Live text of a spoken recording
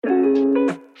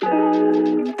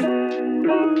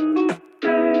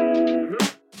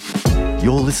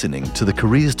You're listening to the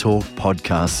Careers Talk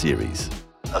podcast series,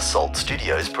 a Salt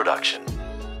Studios production.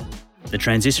 The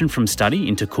transition from study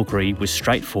into cookery was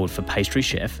straightforward for pastry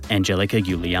chef Angelica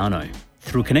Iuliano.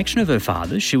 Through a connection of her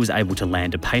father, she was able to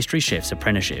land a pastry chef's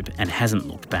apprenticeship and hasn't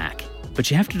looked back. But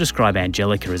you have to describe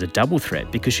Angelica as a double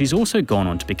threat because she's also gone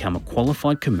on to become a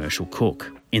qualified commercial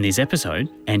cook. In this episode,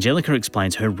 Angelica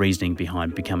explains her reasoning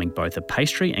behind becoming both a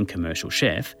pastry and commercial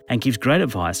chef and gives great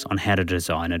advice on how to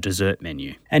design a dessert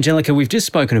menu. Angelica, we've just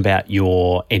spoken about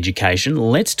your education.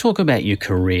 Let's talk about your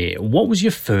career. What was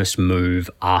your first move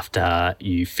after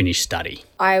you finished study?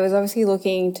 I was obviously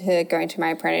looking to go into my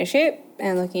apprenticeship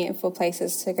and looking for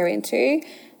places to go into.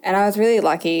 And I was really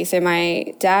lucky. So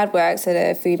my dad works at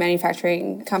a food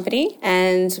manufacturing company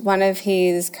and one of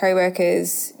his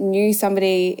co-workers knew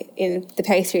somebody in the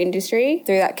pastry industry.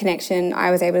 Through that connection,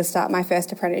 I was able to start my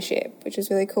first apprenticeship, which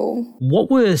was really cool. What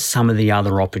were some of the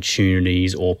other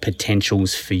opportunities or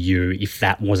potentials for you if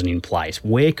that wasn't in place?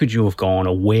 Where could you have gone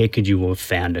or where could you have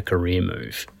found a career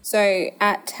move? So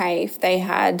at TAFE, they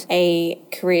had a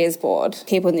careers board.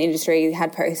 People in the industry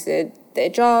had posted their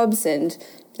jobs and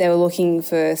they were looking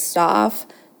for staff.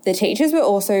 The teachers were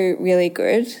also really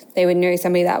good. They would know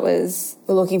somebody that were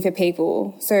looking for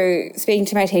people. So speaking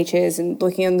to my teachers and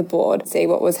looking on the board, see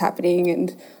what was happening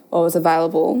and what was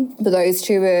available. But those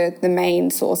two were the main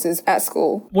sources at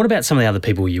school. What about some of the other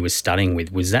people you were studying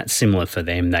with? Was that similar for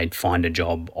them? They'd find a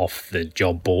job off the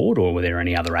job board or were there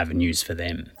any other avenues for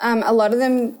them? A lot of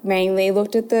them mainly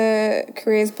looked at the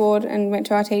careers board and went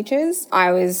to our teachers.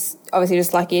 I was obviously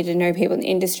just lucky to know people in the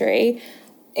industry.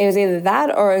 It was either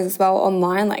that or as well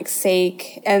online, like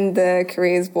Seek and the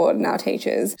careers board and our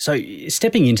teachers. So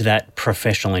stepping into that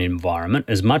professional environment,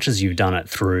 as much as you've done it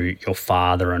through your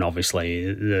father and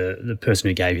obviously the person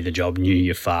who gave you the job knew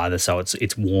your father, so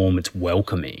it's warm, it's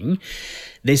welcoming,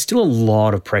 there's still a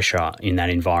lot of pressure in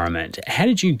that environment. How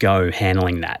did you go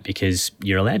handling that? Because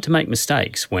you're allowed to make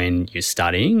mistakes when you're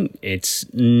studying. It's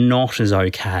not as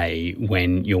okay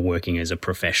when you're working as a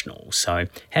professional. So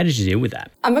how did you deal with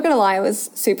that? I'm not going to lie, it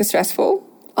was super stressful.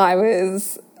 I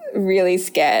was really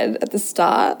scared at the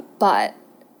start, but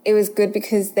it was good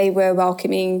because they were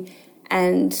welcoming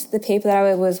and the people that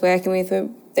I was working with,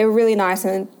 they were really nice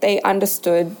and they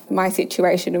understood my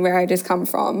situation and where I just come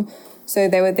from. So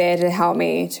they were there to help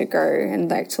me to go and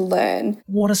to learn.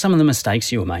 What are some of the mistakes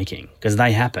you were making? Because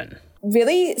they happen.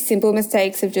 Really simple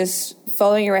mistakes of just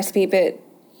following a recipe but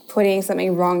putting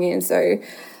something wrong in. So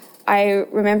I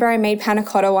remember I made panna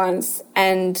cotta once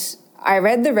and I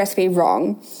read the recipe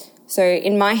wrong. So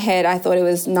in my head, I thought it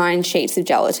was 9 sheets of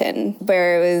gelatin,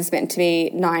 where it was meant to be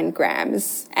 9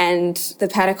 grams. And the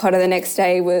panna cotta the next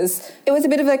day it was a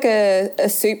bit of like a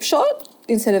soup shot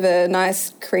instead of a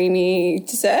nice creamy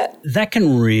dessert. That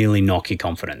can really knock your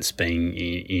confidence, being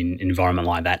in an environment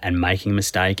like that and making a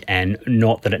mistake, and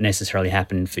not that it necessarily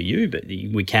happened for you, but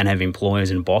we can have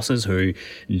employers and bosses who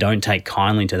don't take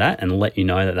kindly to that and let you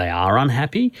know that they are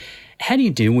unhappy. How do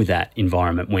you deal with that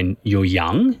environment when you're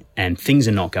young and things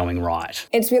are not going right?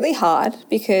 It's really hard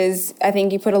because I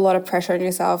think you put a lot of pressure on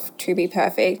yourself to be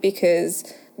perfect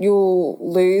because you'll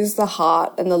lose the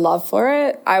heart and the love for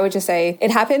it. I would just say it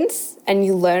happens and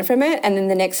you learn from it, and then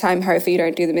the next time hopefully you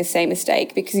don't do the same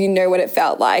mistake because you know what it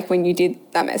felt like when you did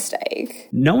that mistake.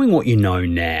 Knowing what you know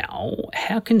now,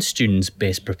 how can students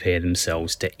best prepare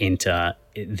themselves to enter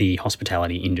the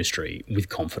hospitality industry with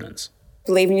confidence?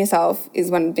 Believe in yourself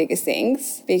is one of the biggest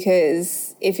things,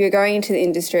 because if you're going into the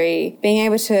industry, being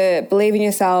able to believe in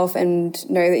yourself and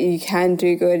know that you can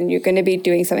do good and you're going to be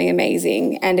doing something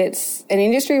amazing. And it's an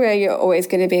industry where you're always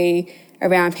going to be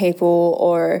around people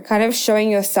or kind of showing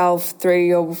yourself through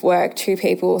your work to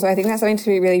people. So I think that's something to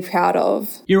be really proud of.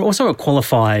 You're also a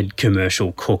qualified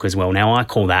commercial cook as well. Now, I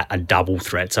call that a double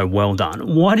threat, so well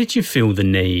done. Why did you feel the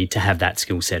need to have that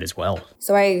skill set as well?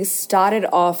 So I started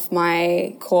off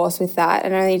my course with that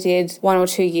and only did 1 or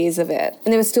 2 years of it.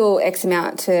 And there was still X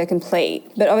amount to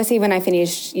complete. But obviously when I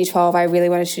finished year 12, I really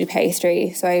wanted to do pastry.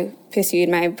 So I pursued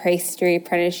my pastry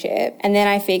apprenticeship. And then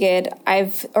I figured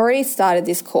I've already started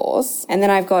this course and then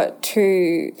I've got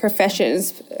 2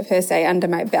 professions per se under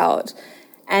my belt.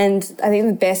 And I think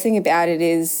the best thing about it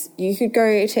is you could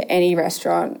go to any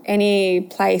restaurant, any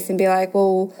place and be like,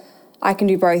 well, I can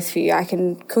do both for you. I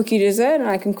can cook you dessert and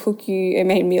I can cook you a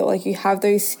main meal. Like, you have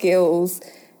those skills,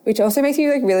 which also makes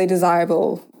you really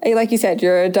desirable Like you said,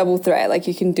 you're a double threat, like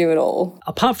you can do it all.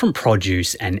 Apart from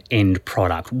produce and end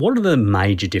product, what are the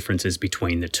major differences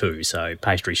between the two? So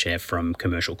pastry chef from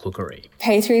commercial cookery.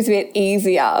 Pastry is a bit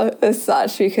easier as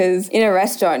such because in a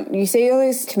restaurant, you see all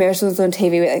those commercials on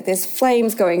TV where like there's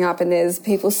flames going up and there's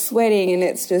people sweating and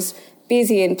it's just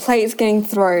busy and plates getting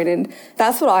thrown, and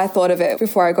that's what I thought of it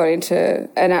before I got into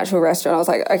an actual restaurant. I was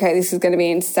like, okay, this is going to be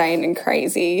insane and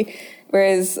crazy.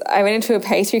 Whereas I went into a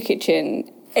pastry kitchen,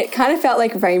 it kind of felt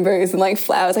like rainbows and like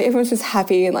flowers, like everyone's just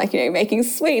happy and like, you know, making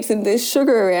sweets and there's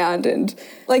sugar around. And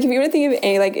like if you want to think of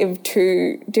any like of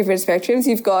two different spectrums,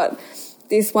 you've got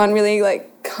this one really like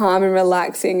calm and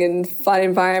relaxing and fun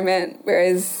environment,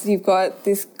 whereas you've got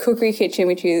this cookery kitchen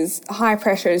which is high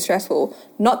pressure and stressful.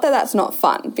 Not that that's not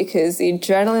fun, because the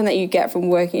adrenaline that you get from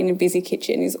working in a busy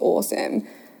kitchen is awesome.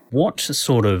 What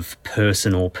sort of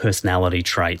person or personality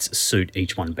traits suit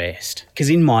each one best? Because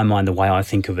in my mind, the way I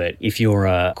think of it, if you're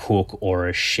a cook or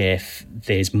a chef,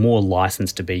 there's more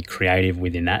license to be creative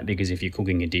within that, because if you're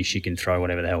cooking a dish, you can throw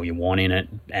whatever the hell you want in it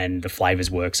and the flavours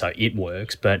work, so it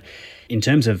works. But in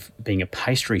terms of being a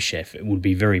pastry chef, it would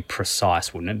be very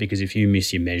precise, wouldn't it? Because if you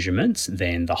miss your measurements,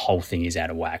 then the whole thing is out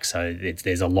of whack. So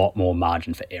there's a lot more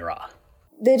margin for error.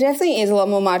 There definitely is a lot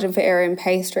more margin for error in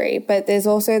pastry, but there's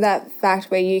also that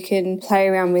fact where you can play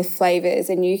around with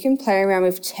flavours and you can play around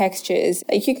with textures.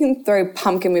 Like you can throw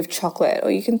pumpkin with chocolate,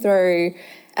 or you can throw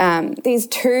these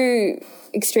two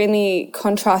extremely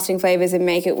contrasting flavours and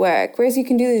make it work, whereas you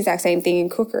can do the exact same thing in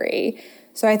cookery.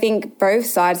 So I think both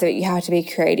sides of it, you have to be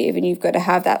creative, and you've got to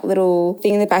have that little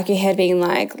thing in the back of your head being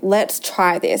like, let's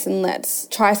try this and let's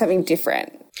try something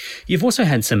different. You've also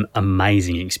had some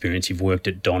amazing experience. You've worked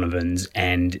at Donovan's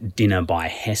and Dinner by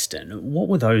Heston. What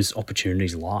were those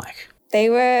opportunities like? They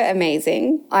were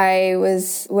amazing. I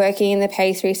was working in the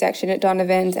pastry section at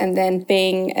Donovan's, and then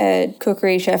being a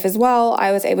cookery chef as well,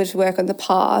 I was able to work on the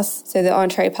pass, so the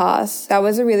entree pass. That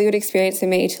was a really good experience for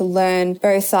me to learn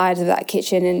both sides of that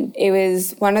kitchen, and it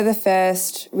was one of the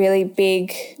first really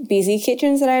big, busy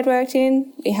kitchens that I'd worked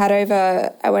in. We had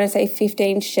over, I want to say,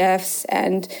 15 chefs,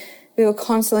 and we were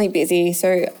constantly busy,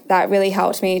 so that really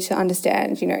helped me to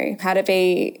understand, you know, how to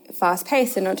be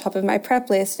fast-paced and on top of my prep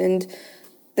list. And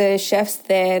the chefs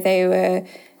there, they were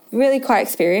really quite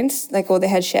experienced, like all the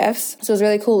head chefs. So it was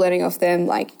really cool learning off them,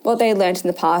 like what they learned in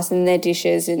the past and their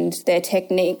dishes and their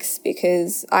techniques,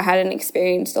 because I hadn't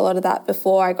experienced a lot of that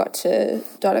before I got to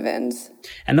Donovan's.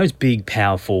 And those big,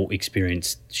 powerful,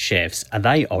 experienced chefs, are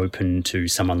they open to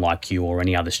someone like you or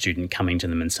any other student coming to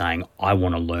them and saying, I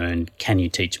want to learn, can you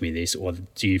teach me this? Or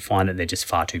do you find that they're just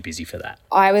far too busy for that?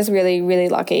 I was really, really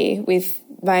lucky with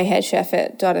my head chef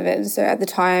at Donovan's. So at the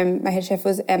time, my head chef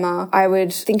was Emma. I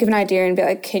would think of an idea and be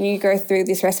like, can you go through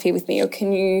this recipe with me? Or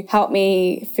can you help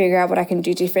me figure out what I can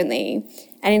do differently?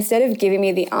 And instead of giving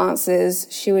me the answers,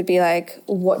 she would be like,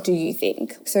 what do you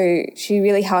think? So she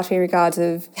really helped me in regards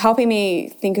of helping me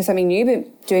think of something new,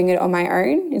 but doing it on my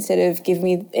own instead of giving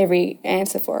me every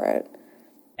answer for it.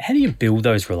 How do you build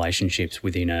those relationships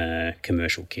within a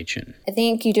commercial kitchen? I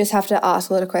think you just have to ask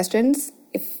a lot of questions.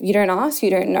 If you don't ask, you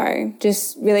don't know.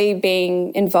 Just really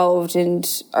being involved and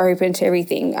open to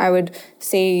everything. I would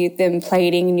see them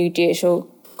plating a new dish or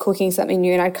cooking something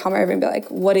new, and I'd come over and be like,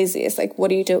 what is this? Like,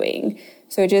 what are you doing?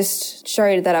 So it just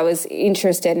showed that I was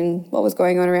interested in what was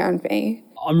going on around me.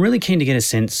 I'm really keen to get a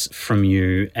sense from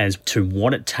you as to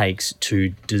what it takes to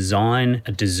design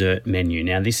a dessert menu.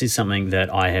 Now, this is something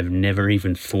that I have never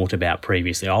even thought about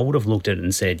previously. I would have looked at it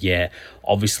and said, yeah,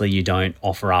 obviously you don't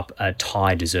offer up a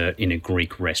Thai dessert in a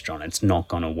Greek restaurant. It's not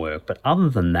going to work. But other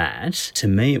than that, to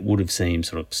me, it would have seemed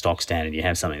sort of stock standard. You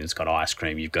have something that's got ice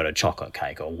cream, you've got a chocolate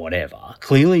cake or whatever.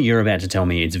 Clearly, you're about to tell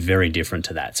me it's very different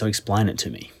to that. So explain it to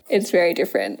me. It's very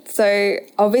different. So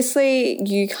obviously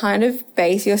you kind of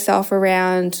base yourself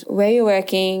around where you're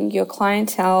working, your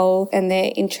clientele and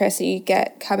their interests that you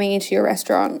get coming into your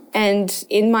restaurant. And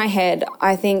in my head,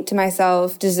 I think to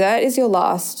myself, dessert is your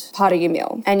last part of your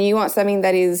meal. And you want something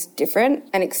that is different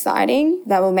and exciting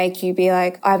that will make you be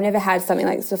like, I've never had something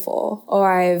like this before, or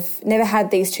I've never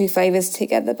had these two flavors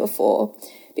together before.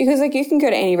 Because like you can go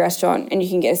to any restaurant and you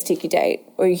can get a sticky date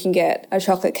or you can get a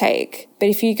chocolate cake. But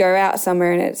if you go out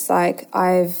somewhere and it's like,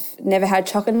 I've never had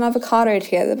chocolate and avocado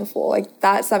together before, like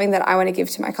that's something that I want to give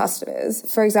to my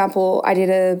customers. For example, I did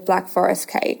a Black Forest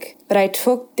cake, but I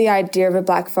took the idea of a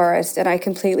Black Forest and I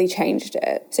completely changed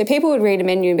it. So people would read a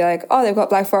menu and be like, oh, they've got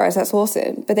Black Forest, that's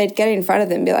awesome. But they'd get it in front of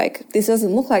them and be like, this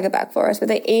doesn't look like a Black Forest. But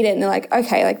they eat it and they're like,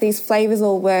 okay, like these flavors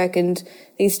all work and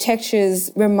these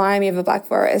textures remind me of a Black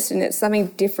Forest, and it's something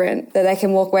different that they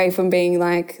can walk away from being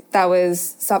like, that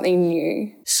was something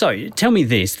new. So tell me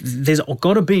this, there's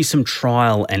got to be some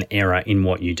trial and error in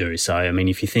what you do. So, I mean,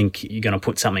 if you think you're going to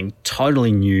put something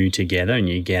totally new together and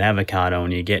you get avocado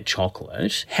and you get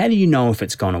chocolate, how do you know if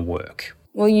it's going to work?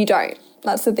 Well, you don't.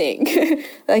 That's the thing.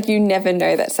 Like, you never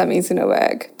know that something's going to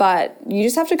work, but you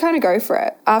just have to kind of go for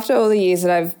it. After all the years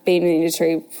that I've been in the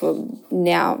industry for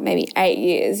now maybe 8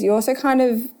 years, you also kind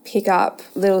of pick up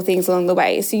little things along the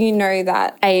way. So you know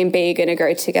that A and B are going to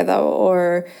go together,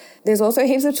 or there's also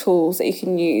heaps of tools that you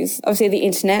can use. Obviously, the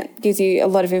internet gives you a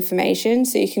lot of information,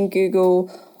 so you can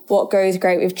Google what goes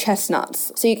great with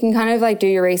chestnuts. So you can kind of like do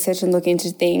your research and look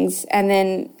into things. And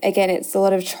then again, it's a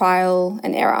lot of trial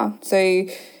and error. So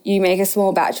you make a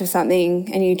small batch of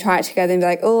something and you try it together and be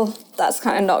like, oh, that's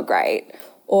kind of not great.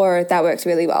 Or that works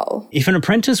really well. If an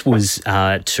apprentice was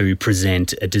to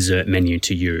present a dessert menu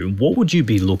to you, what would you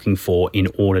be looking for in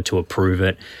order to approve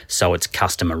it so it's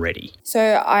customer ready?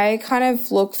 So I kind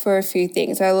of look for a few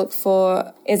things. I look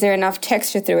for, is there enough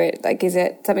texture through it? Like, is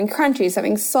it something crunchy,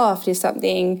 something soft, is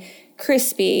something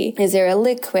crispy? Is there a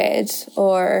liquid?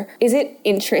 Or is it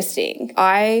interesting?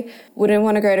 I wouldn't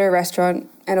want to go to a restaurant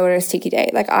and order a sticky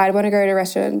date. Like, I'd want to go to a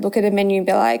restaurant, look at a menu and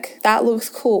be like, that looks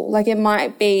cool. Like, it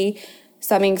might be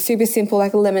something super simple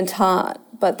like a lemon tart,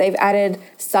 but they've added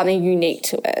something unique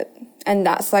to it. And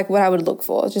that's like what I would look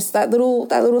for, just that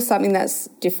little something that's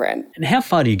different. And how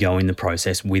far do you go in the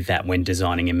process with that when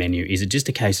designing a menu? Is it just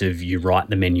a case of you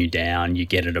write the menu down, you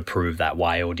get it approved that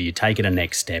way, or do you take it a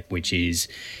next step, which is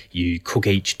you cook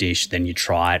each dish, then you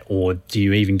try it, or do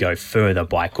you even go further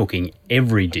by cooking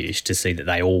every dish to see that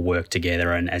they all work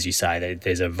together? And as you say,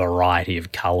 there's a variety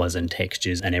of colours and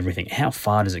textures and everything. How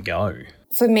far does it go?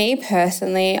 For me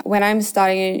personally, when I'm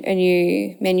starting a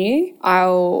new menu,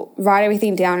 I'll write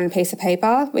everything down on a piece of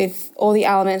paper with all the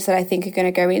elements that I think are going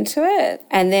to go into it.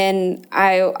 And then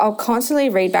I'll constantly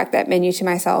read back that menu to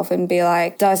myself and be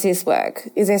like, does this work?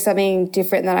 Is there something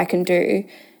different that I can do?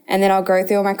 And then I'll go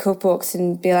through all my cookbooks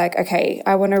and be like, okay,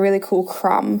 I want a really cool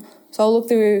crumb. So I'll look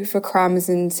through for crumbs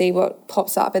and see what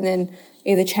pops up and then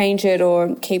either change it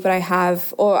or keep what I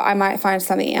have, or I might find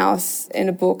something else in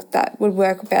a book that would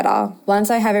work better. Once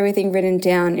I have everything written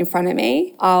down in front of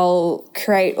me, I'll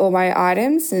create all my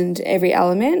items and every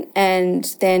element,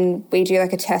 and then we do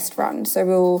like a test run. So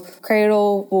we'll create it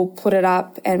all, we'll put it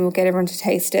up, and we'll get everyone to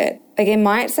taste it. Like, it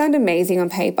might sound amazing on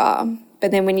paper, but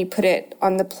then when you put it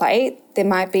on the plate, there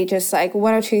might be just like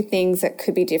one or two things that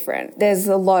could be different. There's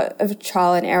a lot of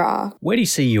trial and error. Where do you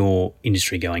see your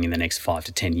industry going in the next 5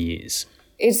 to 10 years?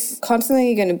 It's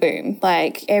constantly going to boom.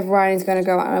 Like, everyone is going to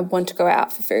go out and want to go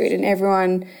out for food,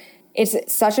 and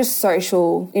it's such a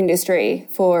social industry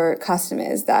for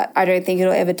customers that I don't think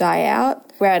it'll ever die out.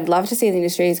 Where I'd love to see the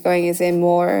industry is going is there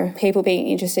more people being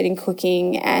interested in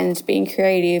cooking and being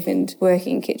creative and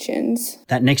working in kitchens.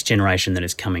 That next generation that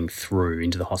is coming through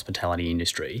into the hospitality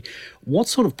industry, what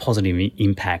sort of positive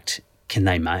impact can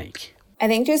they make? I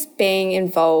think just being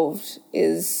involved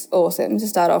is awesome to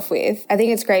start off with. I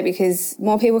think it's great because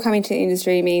more people coming to the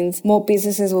industry means more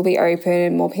businesses will be open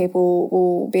and more people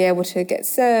will be able to get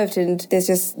served, and there's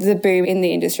just the boom in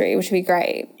the industry, which would be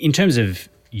great. In terms of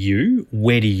you,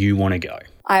 where do you want to go?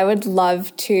 I would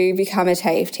love to become a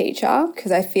TAFE teacher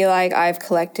because I feel like I've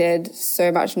collected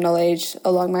so much knowledge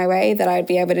along my way that I'd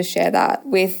be able to share that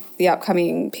with the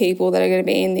upcoming people that are going to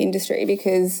be in the industry,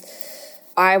 because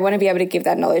I want to be able to give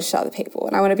that knowledge to other people,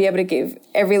 and I want to be able to give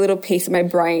every little piece of my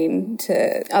brain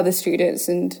to other students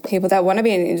and people that want to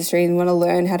be in the industry and want to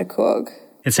learn how to cook.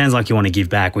 It sounds like you want to give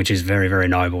back, which is very, very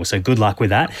noble. So good luck with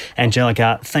that.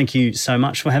 Angelica, thank you so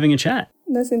much for having a chat.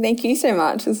 Listen, thank you so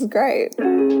much. This is great.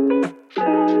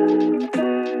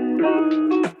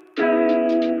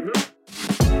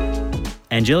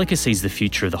 Angelica sees the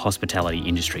future of the hospitality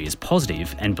industry as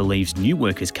positive and believes new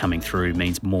workers coming through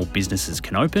means more businesses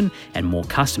can open and more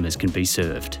customers can be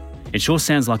served. It sure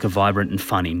sounds like a vibrant and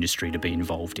fun industry to be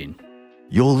involved in.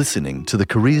 You're listening to the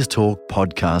Careers Talk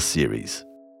podcast series,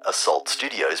 a Salt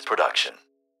Studios production.